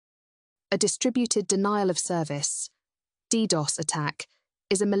A distributed denial of service, DDoS attack,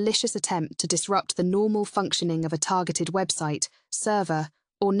 is a malicious attempt to disrupt the normal functioning of a targeted website, server,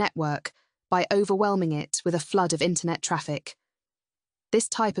 or network by overwhelming it with a flood of internet traffic. This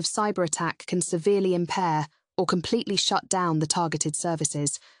type of cyber attack can severely impair or completely shut down the targeted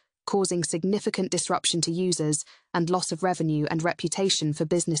services, causing significant disruption to users and loss of revenue and reputation for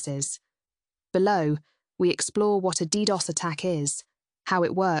businesses. Below, we explore what a DDoS attack is, how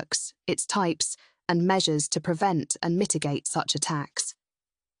it works, its types, and measures to prevent and mitigate such attacks.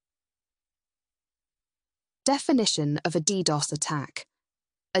 Definition of a DDoS attack.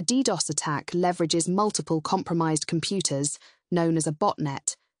 A DDoS attack leverages multiple compromised computers, known as a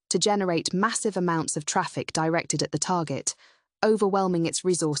botnet, to generate massive amounts of traffic directed at the target, overwhelming its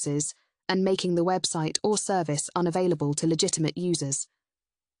resources and making the website or service unavailable to legitimate users.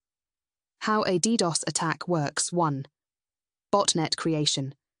 How a DDoS attack works. 1. Botnet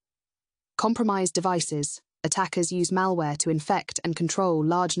creation. Compromised devices. Attackers use malware to infect and control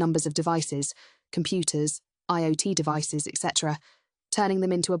large numbers of devices, computers, IoT devices, etc., turning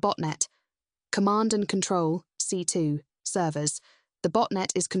them into a botnet. Command and control, C2, servers. The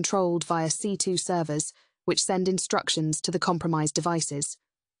botnet is controlled via C2 servers, which send instructions to the compromised devices.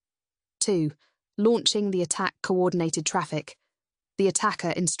 2. Launching the attack coordinated traffic. The attacker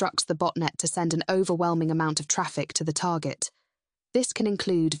instructs the botnet to send an overwhelming amount of traffic to the target. This can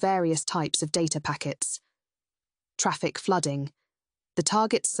include various types of data packets. Traffic flooding. The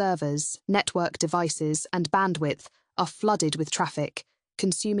target's servers, network devices, and bandwidth are flooded with traffic,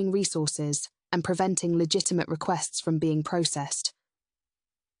 consuming resources and preventing legitimate requests from being processed.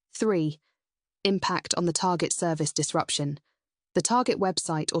 3. Impact on the target service disruption. The target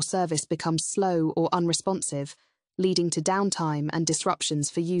website or service becomes slow or unresponsive, leading to downtime and disruptions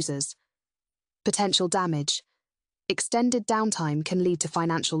for users. Potential damage. Extended downtime can lead to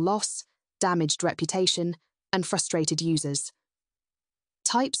financial loss, damaged reputation, and frustrated users.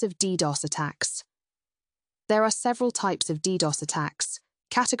 Types of DDoS attacks. There are several types of DDoS attacks,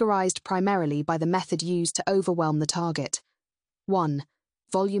 categorized primarily by the method used to overwhelm the target. 1.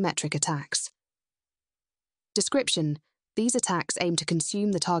 Volumetric attacks. Description: these attacks aim to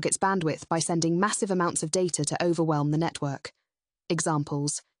consume the target's bandwidth by sending massive amounts of data to overwhelm the network.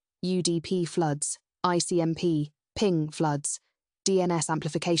 Examples: UDP floods, ICMP, ping floods, DNS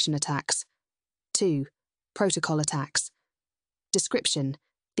amplification attacks. 2. Protocol attacks. Description: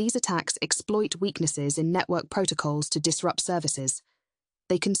 these attacks exploit weaknesses in network protocols to disrupt services.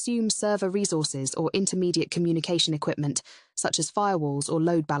 They consume server resources or intermediate communication equipment, such as firewalls or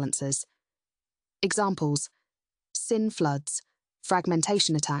load balancers. Examples: SYN floods,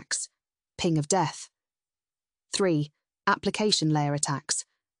 fragmentation attacks, ping of death. 3. Application layer attacks.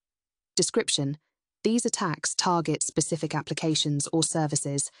 Description: these attacks target specific applications or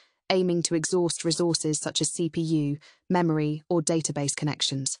services, aiming to exhaust resources such as CPU, memory, or database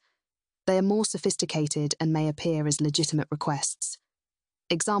connections. They are more sophisticated and may appear as legitimate requests.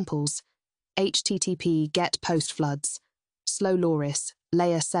 Examples: HTTP GET post floods, slow loris,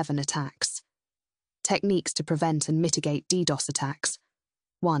 layer 7 attacks. Techniques to prevent and mitigate DDoS attacks.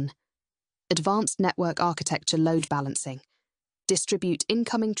 1. Advanced network architecture load balancing. Distribute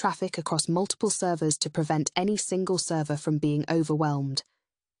incoming traffic across multiple servers to prevent any single server from being overwhelmed.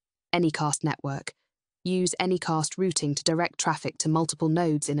 Anycast network. Use anycast routing to direct traffic to multiple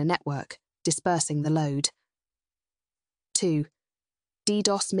nodes in a network, dispersing the load. 2.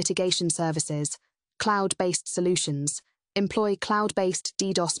 DDoS mitigation services. Cloud-based solutions. Employ cloud-based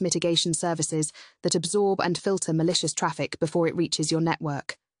DDoS mitigation services that absorb and filter malicious traffic before it reaches your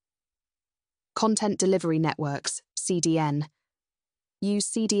network. Content delivery networks, CDN. Use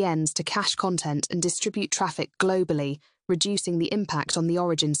CDNs to cache content and distribute traffic globally, reducing the impact on the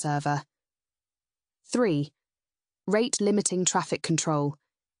origin server. 3. Rate limiting traffic control.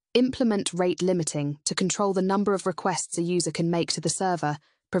 Implement rate limiting to control the number of requests a user can make to the server,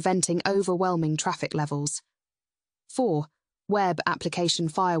 preventing overwhelming traffic levels. 4. Web application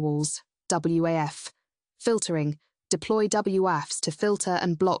firewalls, WAF. Filtering. Deploy WAFs to filter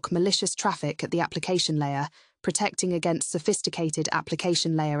and block malicious traffic at the application layer, protecting against sophisticated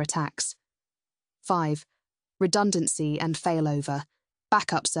application layer attacks. 5. Redundancy and failover.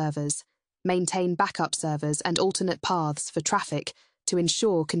 Backup servers. Maintain backup servers and alternate paths for traffic to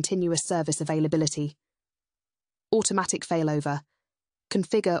ensure continuous service availability. Automatic failover.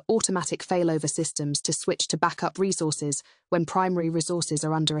 Configure automatic failover systems to switch to backup resources when primary resources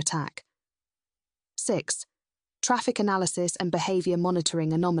are under attack. 6. Traffic analysis and behavior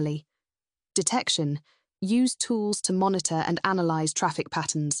monitoring anomaly. Detection. Use tools to monitor and analyze traffic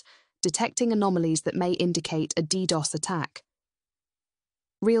patterns, detecting anomalies that may indicate a DDoS attack.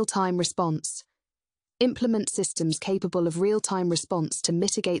 Real-time response. Implement systems capable of real-time response to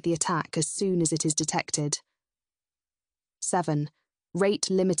mitigate the attack as soon as it is detected. 7.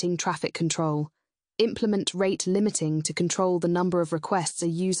 Rate limiting traffic control. Implement rate limiting to control the number of requests a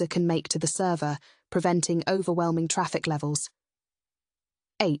user can make to the server, preventing overwhelming traffic levels.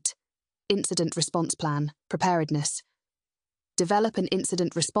 8. Incident response plan, preparedness. Develop an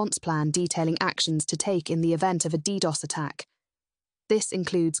incident response plan detailing actions to take in the event of a DDoS attack. This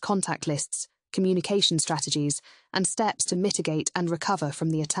includes contact lists, communication strategies, and steps to mitigate and recover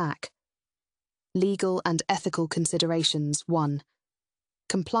from the attack. Legal and ethical considerations. 1.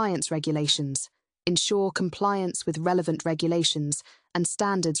 Compliance regulations. Ensure compliance with relevant regulations and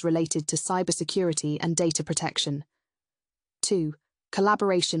standards related to cybersecurity and data protection. 2.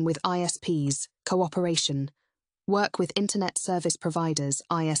 Collaboration with ISPs, cooperation. Work with Internet Service Providers,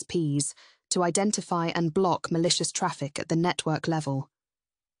 ISPs, to identify and block malicious traffic at the network level.